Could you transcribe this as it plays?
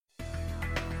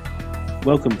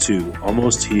Welcome to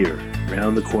Almost Here,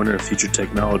 Round the Corner Future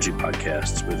Technology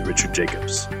podcast with Richard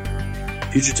Jacobs.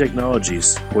 Future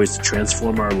technologies poised to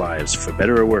transform our lives for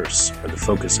better or worse are the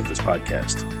focus of this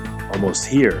podcast. Almost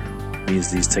here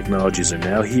means these technologies are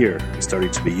now here and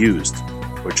starting to be used,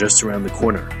 or just around the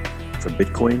corner, from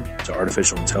Bitcoin to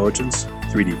artificial intelligence,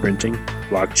 3D printing,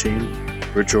 blockchain,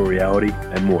 virtual reality,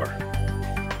 and more.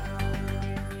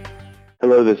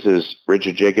 Hello, this is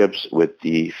Richard Jacobs with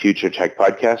the Future Tech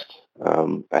Podcast.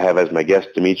 I have as my guest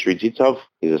Dmitry Titov.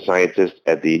 He's a scientist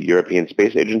at the European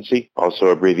Space Agency, also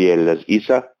abbreviated as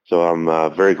ESA. So I'm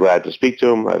very glad to speak to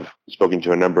him. I've spoken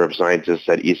to a number of scientists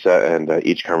at ESA, and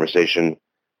each conversation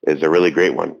is a really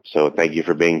great one. So thank you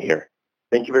for being here.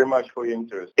 Thank you very much for your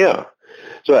interest. Yeah.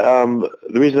 So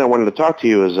the reason I wanted to talk to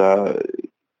you is,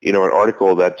 an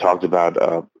article that talked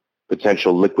about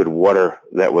potential liquid water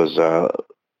that was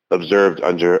observed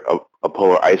under a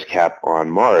polar ice cap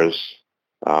on Mars.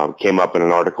 Came up in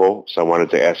an article, so I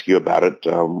wanted to ask you about it.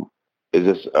 Is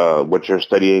this what you're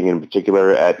studying in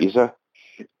particular at ESA?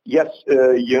 Yes,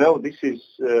 this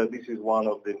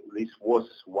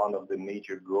was one of the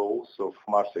major goals of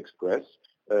Mars Express.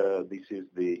 This is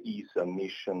the ESA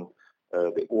mission,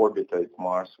 the orbiter at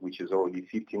Mars, which is already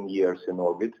 15 years in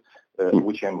orbit,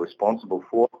 which I'm responsible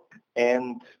for.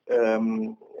 And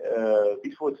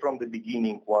this was from the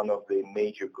beginning one of the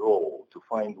major goals, to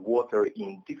find water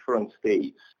in different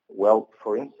states. Well,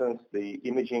 for instance, the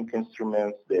imaging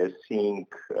instruments, they're seeing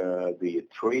the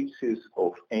traces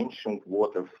of ancient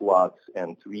water floods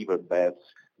and riverbeds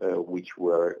which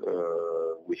were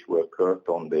occurred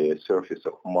on the surface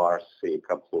of Mars, say, a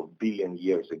couple of billion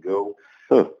years ago.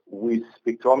 With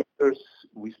spectrometers,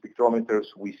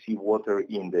 we see water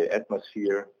in the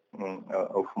atmosphere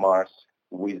of Mars.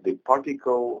 With the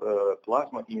particle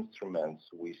plasma instruments,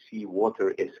 we see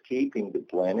water escaping the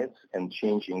planets and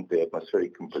changing the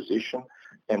atmospheric composition.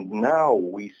 And now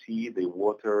we see the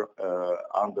water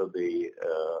under the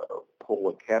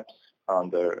polar caps,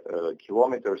 under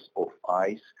kilometers of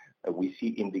ice. We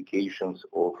see indications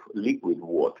of liquid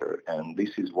water. And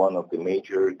this is one of the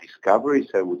major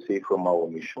discoveries, I would say, from our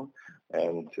mission.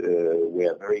 And we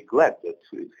are very glad that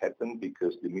it happened,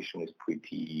 because the mission is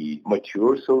pretty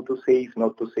mature, so to say, if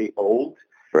not to say old.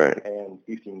 Right. And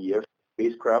 15 years,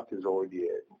 spacecraft is already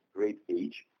a great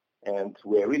age. And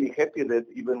we are really happy that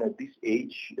even at this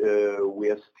age, we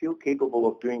are still capable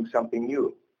of doing something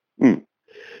new.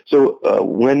 So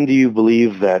when do you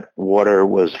believe that water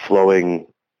was flowing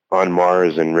on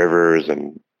Mars and rivers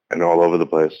and all over the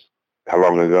place? How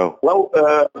long ago? Well,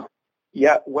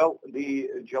 the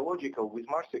geological, with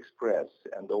Mars Express,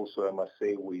 and also, I must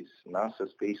say, with NASA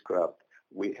spacecraft,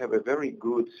 we have a very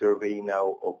good survey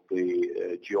now of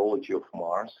the geology of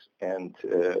Mars and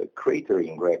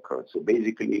cratering records. So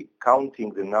basically,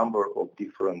 counting the number of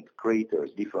different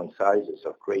craters, different sizes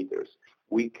of craters,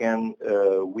 we can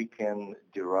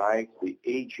derive the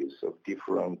ages of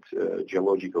different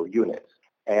geological units.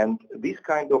 And this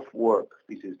kind of work,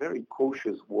 this is very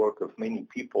cautious work of many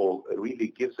people, really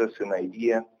gives us an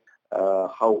idea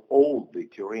how old the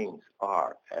terrains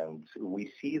are. And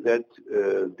we see that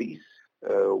this,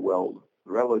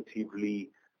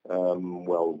 relatively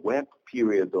wet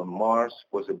period on Mars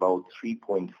was about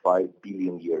 3.5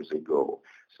 billion years ago.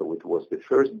 So it was the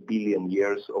first billion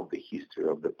years of the history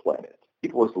of the planet.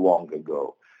 It was long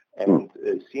ago. And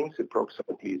since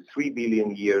approximately 3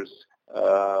 billion years,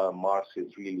 Mars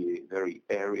is really very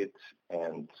arid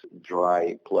and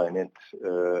dry planet,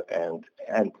 and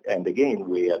again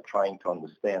we are trying to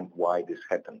understand why this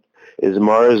happened. Is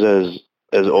Mars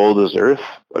as old as Earth?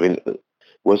 I mean,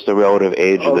 what's the relative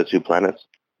age of the two planets?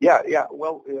 Yeah.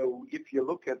 Well, if you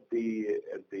look at the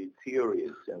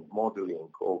theories and modeling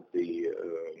of the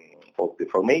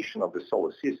formation of the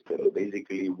solar system,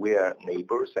 basically we are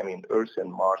neighbors. I mean, Earth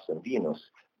and Mars and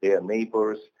Venus, they are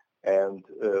neighbors. And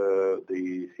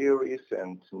the theories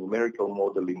and numerical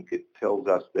modeling, it tells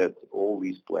us that all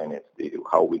these planets,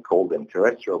 how we call them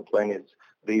terrestrial planets,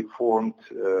 they formed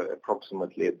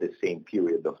approximately at the same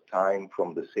period of time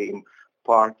from the same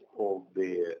part of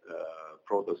the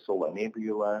protosolar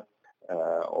nebula,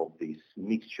 of this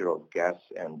mixture of gas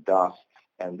and dust.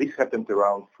 And this happened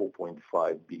around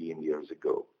 4.5 billion years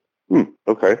ago.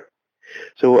 Okay.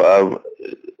 So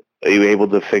are you able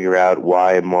to figure out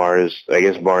why Mars, I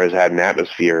guess Mars had an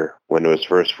atmosphere when it was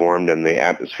first formed, and the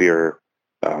atmosphere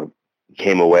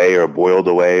came away or boiled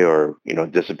away or,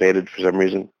 dissipated for some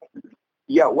reason?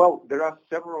 Yeah, well, there are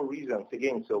several reasons.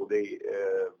 Again, so the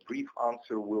brief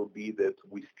answer will be that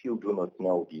we still do not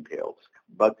know details.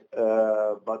 But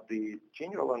the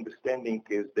general understanding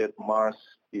is that Mars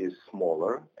is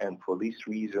smaller, and for this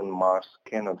reason, Mars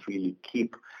cannot really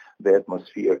keep the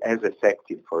atmosphere as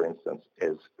effective, for instance,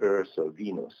 as Earth or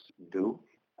Venus do.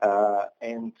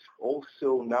 And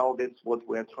also now that's what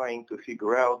we're trying to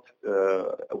figure out,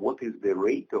 what is the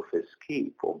rate of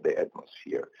escape of the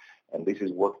atmosphere. And this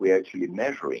is what we're actually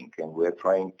measuring, and we're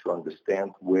trying to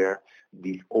understand where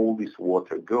all this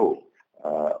water go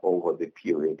over the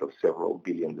period of several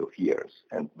billions of years.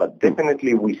 But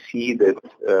definitely we see that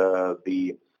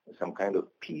some kind of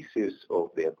pieces of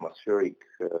the atmospheric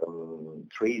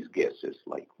trace gases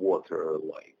like water,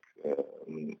 like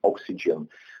oxygen,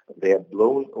 they are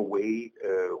blown away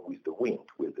with the wind,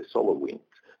 with the solar wind.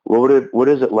 What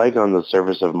is it like on the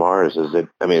surface of Mars? Is it?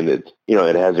 I mean, it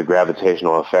has a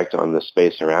gravitational effect on the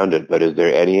space around it, but is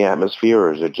there any atmosphere,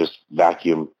 or is it just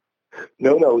vacuum?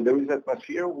 No, there is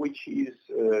atmosphere which is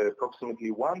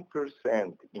approximately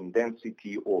 1% in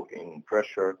density or in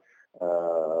pressure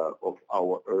of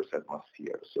our Earth's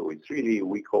atmosphere. So it's really,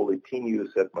 we call it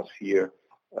tenuous atmosphere.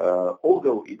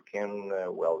 Although it can,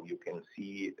 you can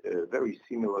see very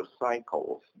similar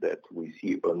cycles that we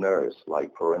see on Earth.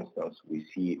 Like, for instance, we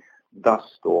see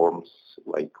dust storms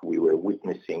like we were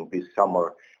witnessing this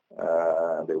summer.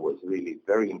 That was really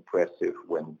very impressive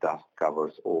when dust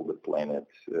covers all the planet.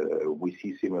 We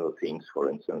see similar things, for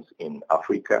instance, in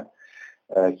Africa.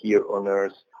 Here on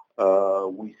Earth,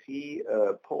 we see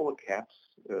polar caps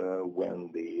when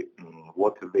the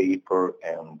water vapor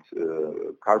and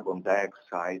carbon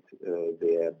dioxide,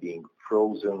 they are being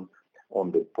frozen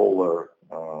on the polar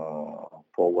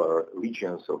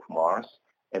regions of Mars.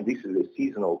 And this is a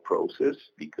seasonal process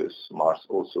because Mars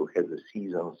also has the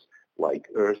seasons like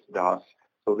Earth does.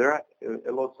 So there are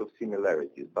lots of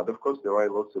similarities, but of course there are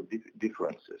lots of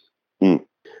differences.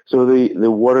 So the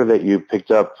water that you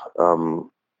picked up,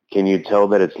 can you tell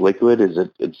that it's liquid?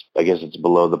 I guess it's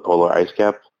below the polar ice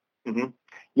cap? Mm-hmm.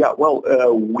 Yeah,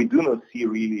 we do not see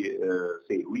really,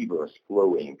 say, rivers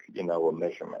flowing in our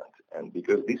measurement. And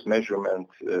because this measurement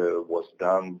was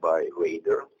done by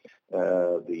radar,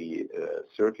 the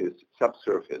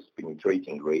subsurface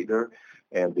penetrating radar,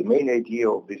 and the main idea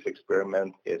of this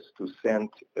experiment is to send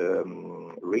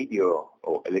radio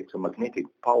or electromagnetic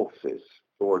pulses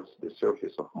towards the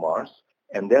surface of Mars,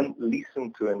 and then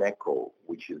listen to an echo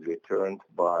which is returned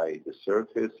by the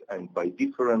surface and by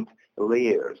different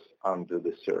layers under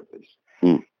the surface.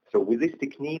 So with this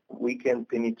technique, we can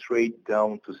penetrate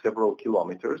down to several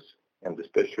kilometers, and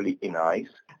especially in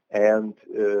ice, and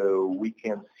we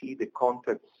can see the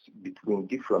contacts between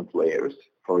different layers.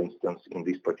 For instance, in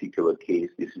this particular case,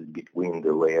 this is between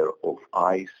the layer of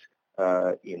ice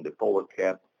in the polar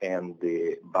cap and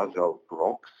the basalt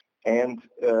rocks. And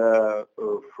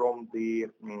from the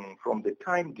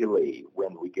time delay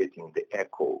when we get in the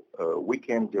echo, we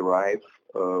can derive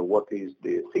what is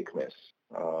the thickness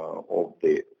of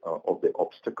the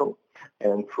obstacle,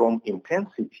 and from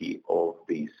intensity of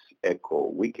this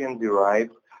echo, we can derive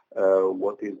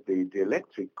what is the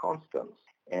electric constants.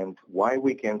 And why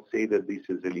we can say that this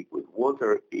is a liquid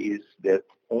water is that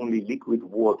only liquid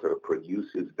water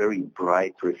produces very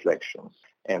bright reflections.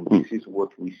 And this is what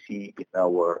we see in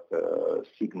our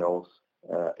signals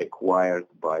acquired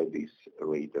by this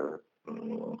radar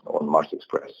on Mars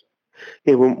Express.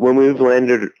 Hey, when we've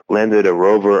landed a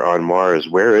rover on Mars,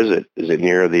 where is it? Is it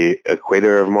near the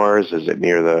equator of Mars? Is it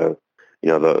near the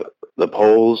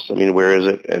poles? I mean, where is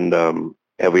it? And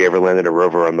have we ever landed a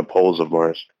rover on the poles of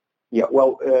Mars? Yeah,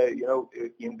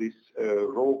 in this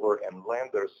rover and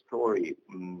lander story,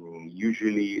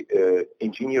 usually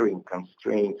engineering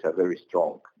constraints are very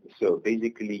strong. So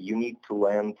basically, you need to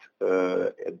land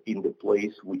in the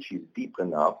place which is deep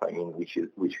enough. I mean,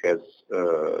 which has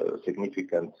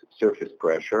significant surface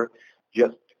pressure,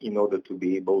 just in order to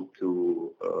be able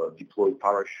to deploy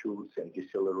parachutes and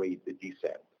decelerate the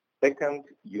descent. Second,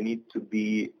 you need to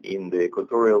be in the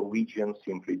equatorial region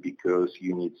simply because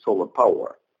you need solar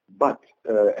power. But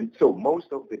and so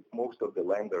most of the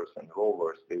landers and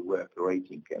rovers, they were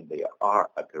operating, and they are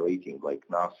operating, like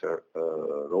NASA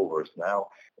rovers now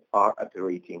are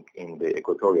operating in the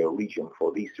equatorial region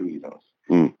for these reasons.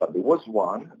 But there was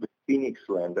one, the Phoenix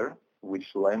lander,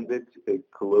 which landed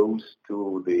close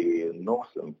to the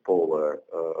northern polar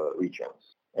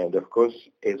regions. And of course,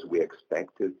 as we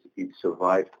expected, it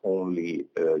survived only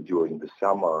during the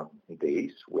summer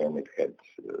days when it had,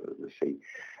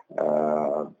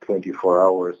 24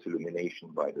 hours illumination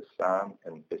by the sun.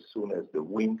 And as soon as the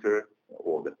winter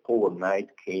or the polar night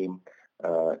came,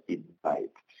 it died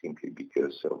simply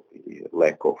because of the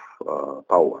lack of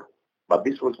power. But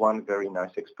this was one very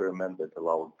nice experiment that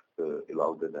allowed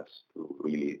us to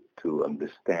really to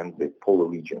understand the polar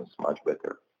regions much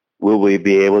better. Will we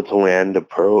be able to land a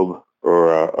probe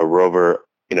or a rover,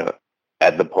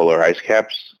 at the polar ice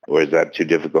caps, or is that too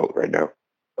difficult right now?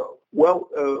 Well,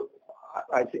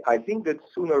 I think that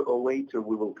sooner or later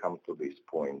we will come to this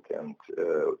point, and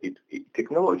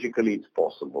technologically it's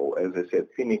possible. As I said,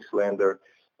 Phoenix lander,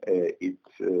 it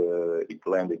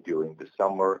landed during the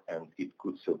summer, and it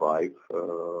could survive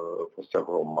for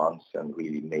several months and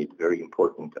really made very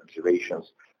important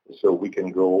observations. So we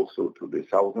can go also to the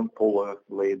southern polar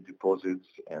lake deposits,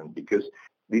 and because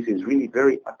this is really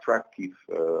very attractive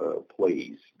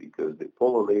place, because the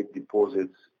polar lake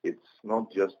deposits, it's not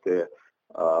just a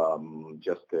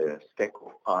stack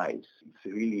of ice. It's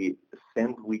really a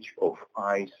sandwich of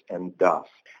ice and dust.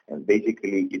 And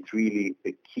basically,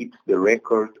 it keeps the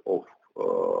record of,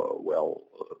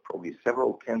 probably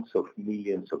several tens of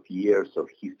millions of years of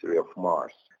history of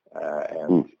Mars.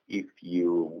 And if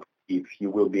you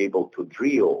will be able to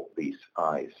drill this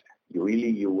ice,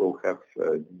 you will have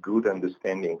a good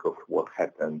understanding of what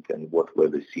happened and what were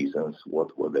the seasons,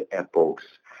 what were the epochs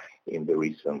in the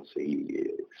recent,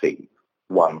 say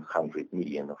 100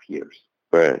 million of years.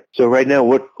 Right. So right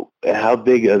now, how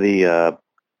big are the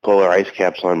polar ice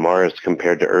caps on Mars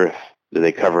compared to Earth? Do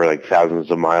they cover like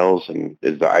thousands of miles, and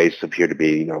does the ice appear to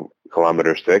be,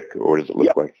 kilometers thick, or what does it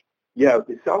look like? Yeah,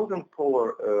 the southern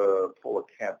polar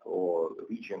cap or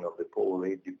region of the polar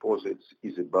lake deposits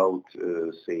is about,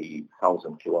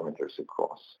 1,000 kilometers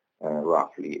across,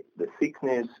 roughly. The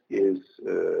thickness is,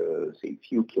 a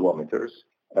few kilometers.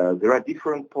 There are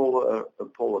different polar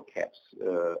caps.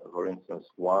 For instance,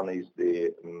 one is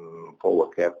the polar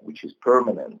cap, which is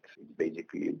permanent. It's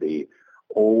basically the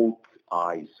old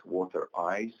ice, water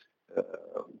ice,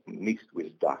 mixed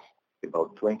with dust,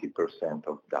 about 20%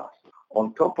 of dust.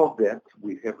 On top of that,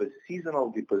 we have a seasonal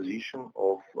deposition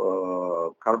of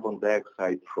carbon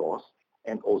dioxide frost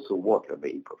and also water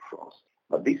vapor frost.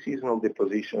 But these seasonal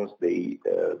depositions, they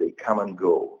come and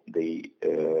go.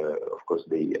 Of course,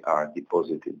 they are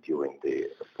deposited during the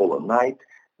polar night,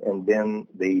 and then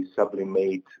they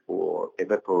sublimate or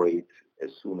evaporate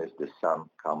as soon as the sun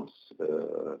comes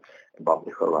above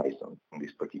the horizon in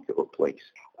this particular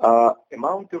place.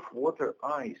 Amount of water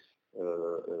ice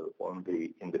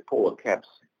in the polar caps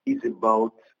is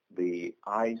about the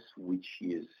ice which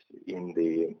is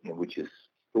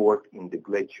stored in the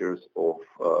glaciers of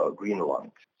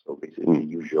Greenland. So this is the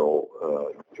usual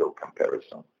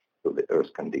comparison to the Earth's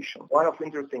condition. One of the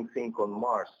interesting things on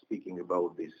Mars, speaking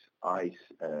about this ice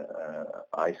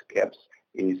caps,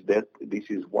 is that this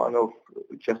is one of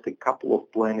just a couple of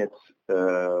planets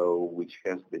which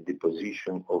has the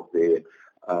deposition of the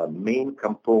main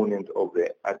component of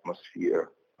the atmosphere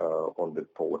on the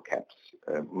polar caps.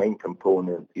 Main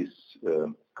component is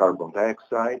carbon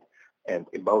dioxide, and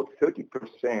about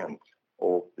 30%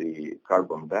 of the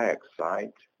carbon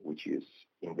dioxide, which is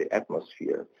in the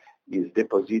atmosphere, is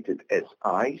deposited as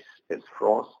ice, as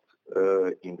frost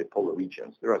in the polar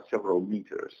regions. There are several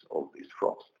meters of this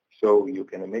frost. So you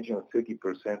can imagine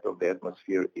 30% of the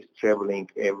atmosphere is traveling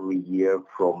every year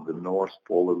from the North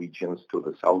Polar regions to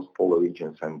the South Polar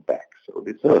regions and back. So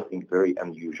this is something very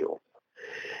unusual.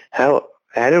 How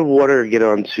did water get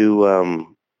onto,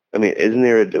 isn't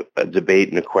there a debate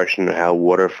and a question of how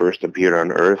water first appeared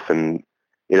on Earth? And,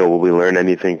 will we learn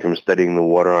anything from studying the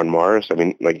water on Mars? How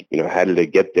did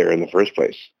it get there in the first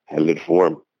place? How did it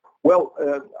form? Well,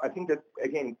 I think that,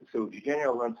 again, so the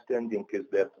general understanding is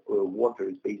that water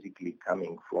is basically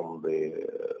coming from the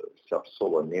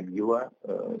subsolar nebula,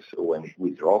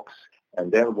 with rocks.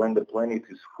 And then when the planet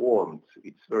is formed,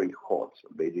 it's very hot. So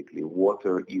basically,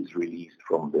 water is released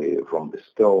from the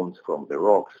stones, from the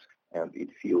rocks, and it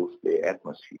fills the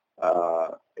atmosphere.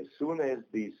 As soon as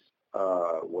this,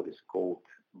 what is called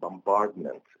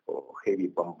bombardment or heavy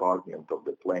bombardment of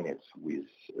the planets with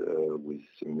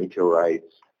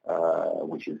meteorites,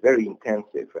 which is very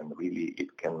intensive and really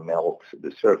it can melt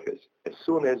the surface. As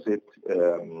soon as it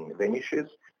vanishes,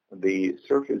 the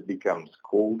surface becomes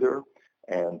colder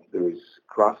and there is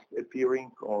crust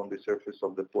appearing on the surface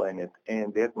of the planet,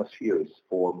 and the atmosphere is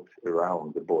formed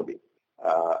around the body.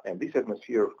 And this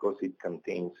atmosphere, of course, it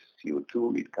contains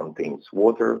CO2, it contains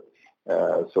water,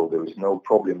 so there is no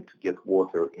problem to get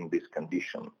water in this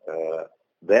condition.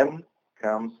 Then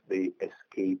comes the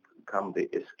escape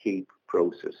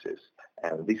processes.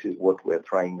 And this is what we're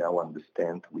trying now to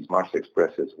understand with Mars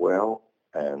Express as well,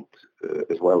 and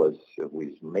as well as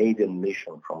with maiden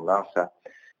mission from NASA,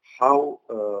 how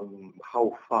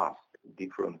fast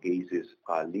different gases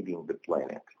are leaving the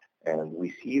planet. And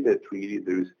we see that really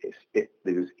there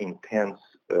is intense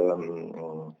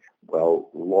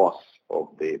loss of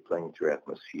the planetary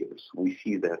atmospheres. We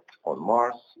see that on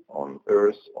Mars, on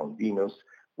Earth, on Venus.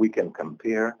 We can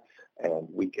compare, and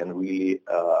we can really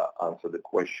answer the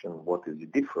question, what is the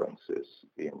differences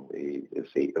in the,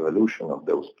 say, evolution of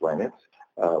those planets?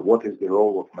 What is the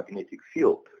role of magnetic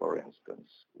field, for instance,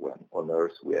 when on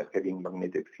Earth we are having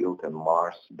magnetic field and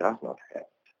Mars does not have?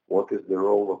 What is the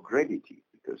role of gravity?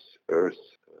 Because Earth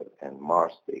and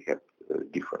Mars, they have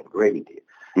different gravity,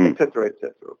 etc.,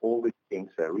 etc. All these things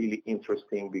are really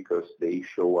interesting because they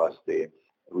show us the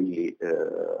really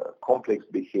complex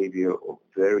behavior of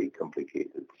very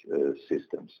complicated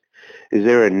systems. Is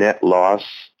there a net loss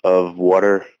of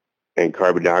water and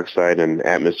carbon dioxide and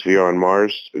atmosphere on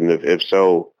Mars? And if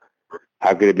so,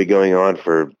 how could it be going on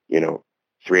for,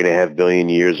 3.5 billion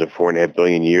years or 4.5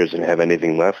 billion years and have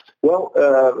anything left? Well,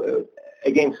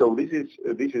 again, so this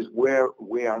is where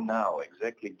we are now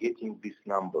exactly getting these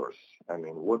numbers. I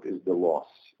mean, what is the loss?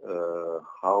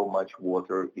 How much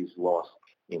water is lost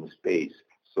in space?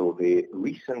 So the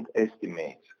recent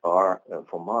estimates are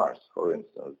for Mars, for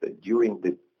instance, that during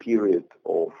the period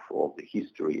of the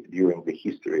history,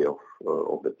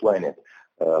 of the planet,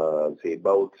 say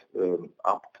about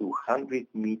up to 100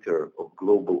 meters of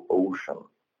global ocean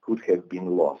could have been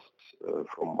lost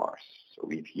from Mars. So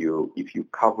if you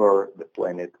cover the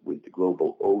planet with the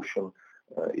global ocean,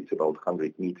 it's about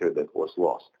 100 meters that was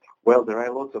lost. Well, there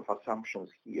are lots of assumptions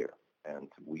here. And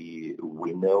we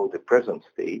know the present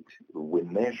state. We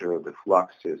measure the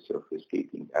fluxes of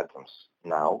escaping atoms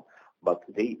now, but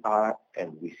they are,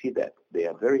 and we see that they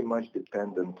are very much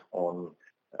dependent on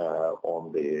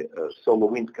the solar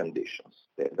wind conditions.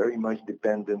 They're very much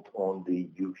dependent on the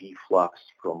UV flux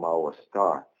from our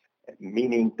star,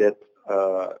 meaning that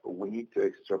we need to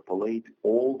extrapolate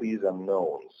all these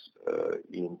unknowns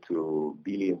into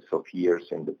billions of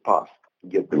years in the past to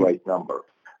get the right number.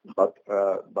 But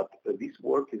this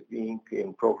work is being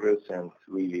in progress, and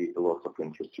really lots of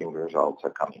interesting results are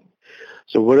coming.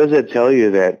 So what does it tell you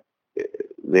that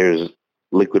there's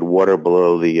liquid water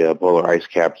below the polar ice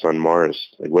caps on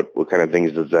Mars? Like what kind of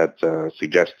things does that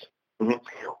suggest? Mm-hmm.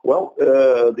 Well,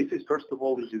 this is, first of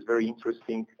all, this is very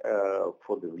interesting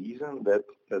for the reason that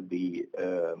the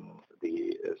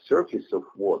surface of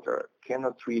water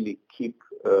cannot really keep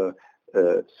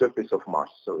surface of Mars,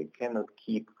 so it cannot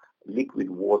keep liquid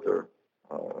water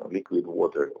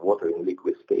in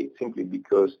liquid state, simply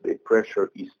because the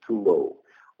pressure is too low.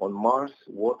 On Mars,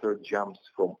 water jumps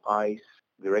from ice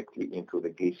directly into the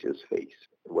gaseous phase.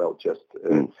 Well, just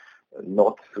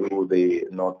not through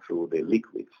the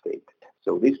liquid state.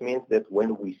 So this means that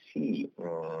when we see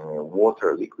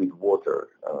liquid water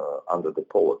under the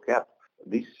polar cap,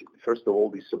 this, first of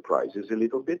all, this surprises a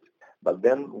little bit. But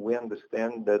then we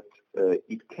understand that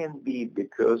it can be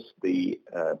because the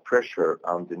pressure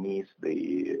underneath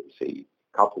the, say,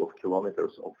 couple of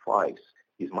kilometers of ice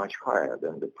is much higher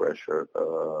than the pressure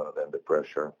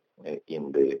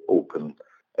in the open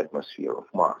atmosphere of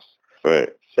Mars.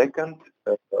 Right. Second,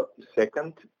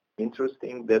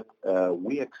 interesting that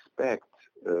we expect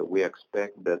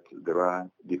that there are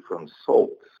different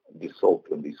salts dissolved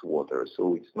in this water.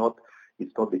 So it's not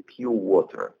the pure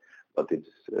water, but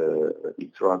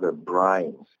it's rather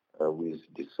brines with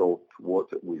dissolved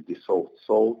water, with dissolved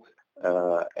salt,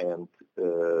 and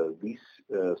these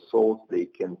salts, they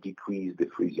can decrease the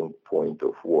freezing point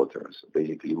of water. So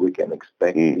basically, we can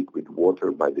expect liquid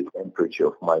water by the temperature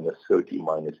of -30,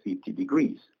 -50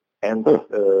 degrees. And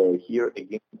here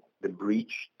again, the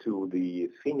bridge to the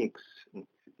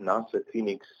NASA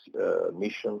Phoenix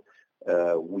mission,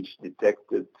 which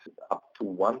detected up to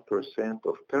 1%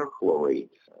 of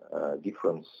perchlorates,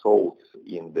 different salts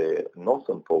in the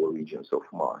northern polar regions of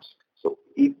Mars. So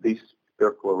if these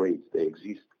perchlorates, they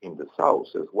exist in the south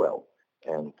as well,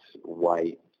 and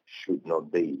why should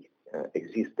not they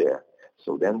exist there?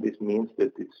 So then this means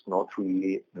that it's not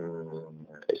really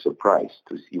a surprise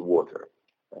to see water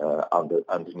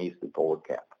underneath the polar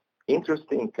cap.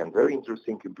 Interesting and very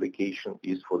interesting implication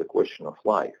is for the question of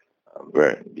life.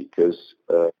 Right. Because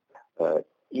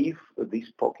if this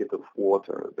pocket of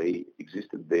water, they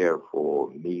existed there for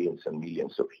millions and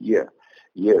millions of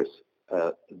years,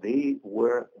 they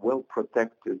were well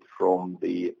protected from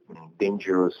the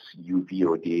dangerous UV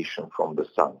radiation from the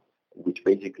sun, which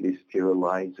basically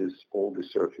sterilizes all the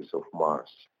surface of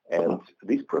Mars. And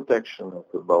this protection of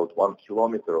about 1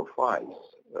 kilometer of ice,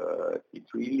 it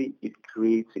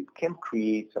can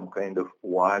create some kind of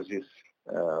oasis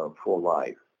for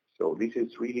life. So this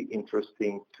is really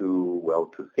interesting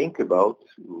to think about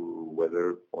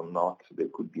whether or not there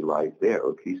could be life there,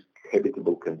 or at least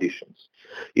habitable conditions.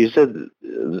 You said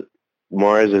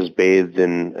Mars is bathed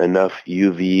in enough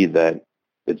UV that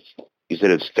you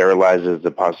said it sterilizes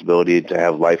the possibility to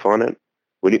have life on it?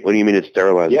 What do you mean it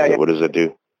sterilizes it? What does it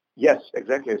do? Yes,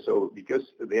 exactly. So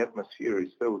because the atmosphere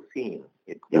is so thin,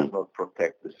 it does not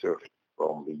protect the surface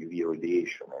from the UV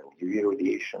radiation. And UV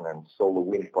radiation and solar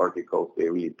wind particles, they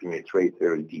really penetrate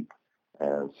very deep.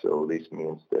 And so this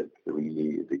means that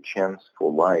really the chance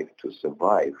for life to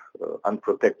survive,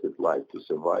 unprotected life to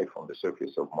survive on the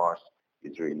surface of Mars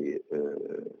is really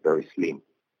very slim.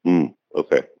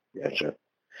 Okay, gotcha.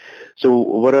 So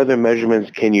what other measurements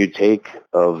can you take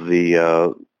of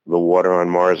the water on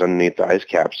Mars underneath the ice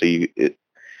cap? So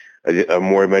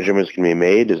more measurements can be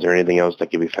made? Is there anything else that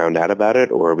can be found out about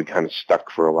it, or are we kind of stuck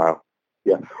for a while?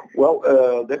 Yeah, well,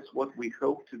 that's what we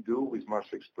hope to do with Mars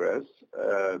Express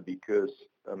because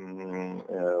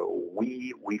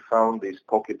we found this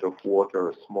pocket of water,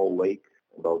 a small lake,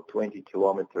 about 20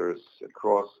 kilometers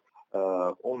across,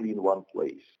 only in one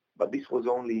place. But this was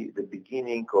only the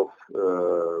beginning of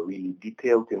really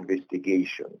detailed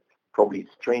investigation. Probably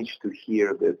it's strange to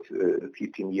hear that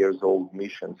 15 years old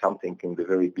mission, something in the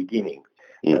very beginning.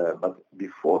 But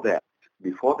before that,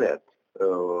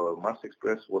 Mars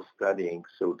Express was studying,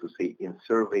 so to say, in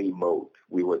survey mode.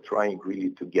 We were trying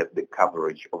really to get the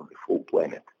coverage of the full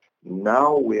planet.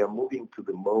 Now we are moving to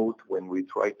the mode when we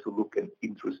try to look at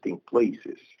interesting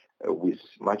places with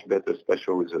much better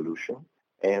spatial resolution.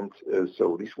 And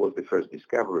so this was the first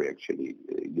discovery, actually,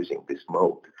 using this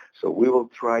mode. So we will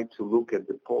try to look at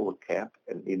the polar cap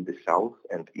and in the south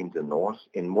and in the north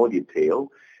in more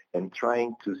detail, and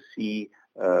trying to see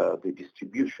the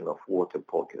distribution of water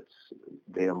pockets,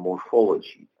 their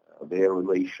morphology, their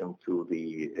relation to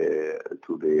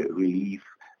the relief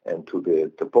and to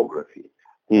the topography.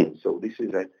 And so this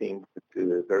is, I think,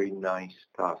 a very nice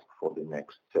task for the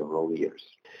next several years.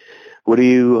 What do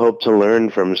you hope to learn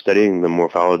from studying the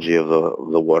morphology of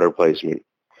the water placement?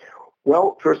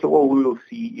 Well, first of all, we will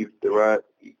see if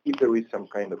there is some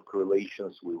kind of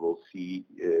correlations. We will see.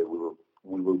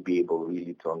 We will be able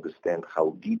really to understand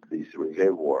how deep these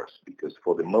reservoirs, because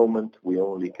for the moment we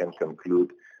only can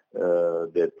conclude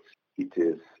that it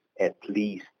is at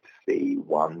least, say,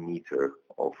 1 meter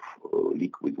of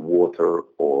liquid water,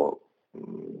 or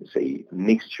say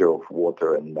mixture of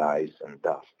water and ice and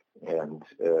dust. And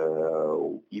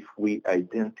if we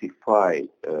identify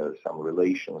some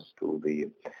relations to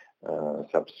the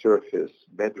subsurface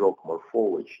bedrock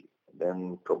morphology,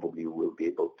 then probably we'll be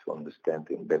able to understand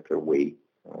in better way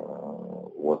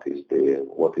what is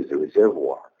the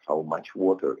reservoir, how much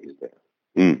water is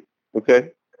there.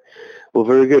 Okay. Well,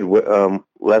 very good.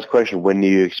 Last question: when do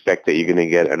you expect that you're going to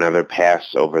get another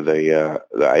pass over the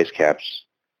ice caps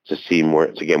to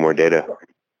get more data?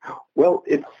 Well,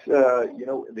 it's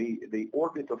the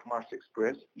orbit of Mars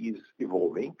Express is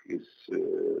evolving. It's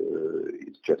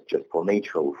just for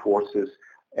natural forces,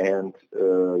 and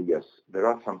yes, there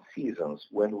are some seasons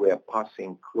when we are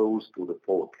passing close to the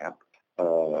polar cap,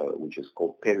 which is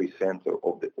called pericenter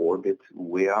of the orbit.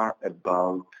 We are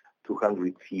about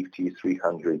 250,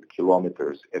 300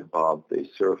 kilometers above the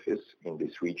surface in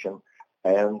this region,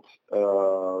 and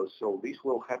so this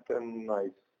will happen.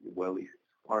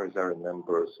 As far as I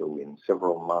remember, so in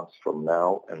several months from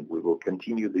now, and we will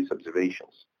continue these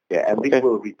observations. Yeah, and this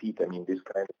will repeat. I mean, this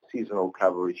kind of seasonal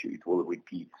coverage, it will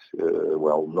repeat.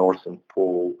 Northern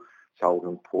pole,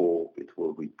 southern pole, it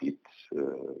will repeat.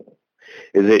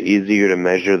 Is it easier to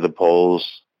measure the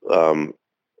poles, at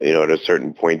a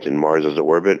certain point in Mars's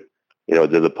orbit? Do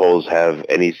the poles have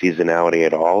any seasonality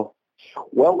at all?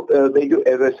 Well, they do,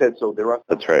 as I said. So there are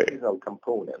some seasonal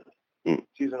components.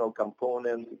 Seasonal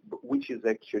component, which is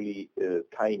actually a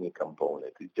tiny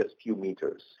component. It's just few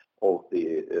meters of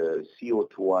the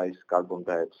CO2 ice, carbon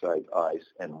dioxide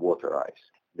ice, and water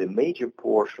ice. The major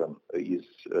portion is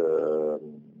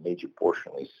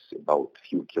about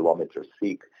few kilometers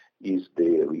thick, is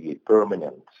the really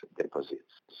permanent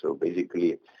deposits. So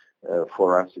basically,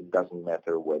 for us, it doesn't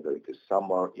matter whether it is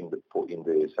summer in the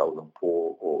southern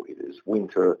pole or it is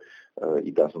winter.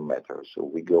 It doesn't matter. So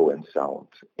we go and sound.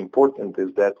 Important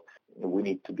is that we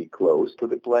need to be close to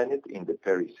the planet in the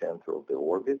pericenter of the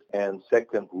orbit, and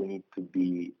second, we need to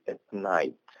be at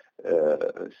night,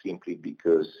 simply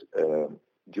because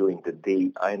during the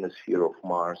day, ionosphere of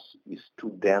Mars is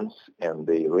too dense, and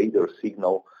the radar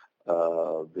signal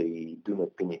they do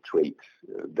not penetrate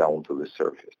down to the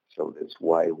surface. So that's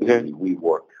why we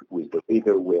work with the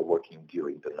radar. We're working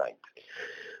during the night.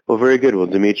 Well, very good. Well,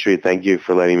 Dmitry, thank you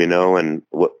for letting me know. And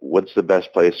what's the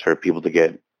best place for people to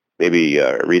get maybe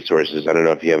resources? I don't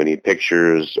know if you have any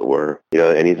pictures or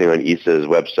anything on ESA's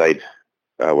website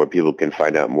where people can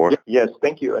find out more. Yes,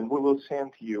 thank you. And we'll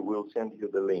send you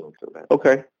the link to that.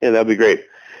 Okay. Yeah, that'd be great.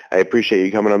 I appreciate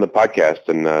you coming on the podcast,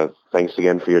 and thanks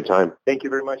again for your time. Thank you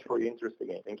very much for your interest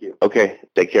again. Thank you. Okay,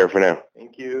 take care for now.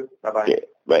 Thank you. Bye-bye. Okay,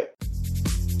 bye.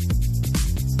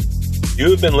 You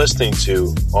have been listening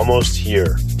to Almost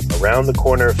Here, Around the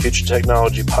Corner Future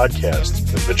Technology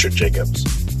podcast with Richard Jacobs.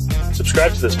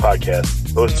 Subscribe to this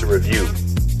podcast, post a review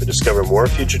to discover more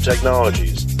future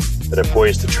technologies that are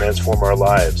poised to transform our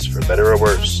lives for better or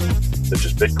worse, such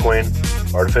as Bitcoin,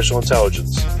 artificial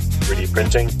intelligence, 3D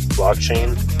printing,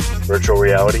 blockchain, virtual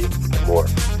reality, and more.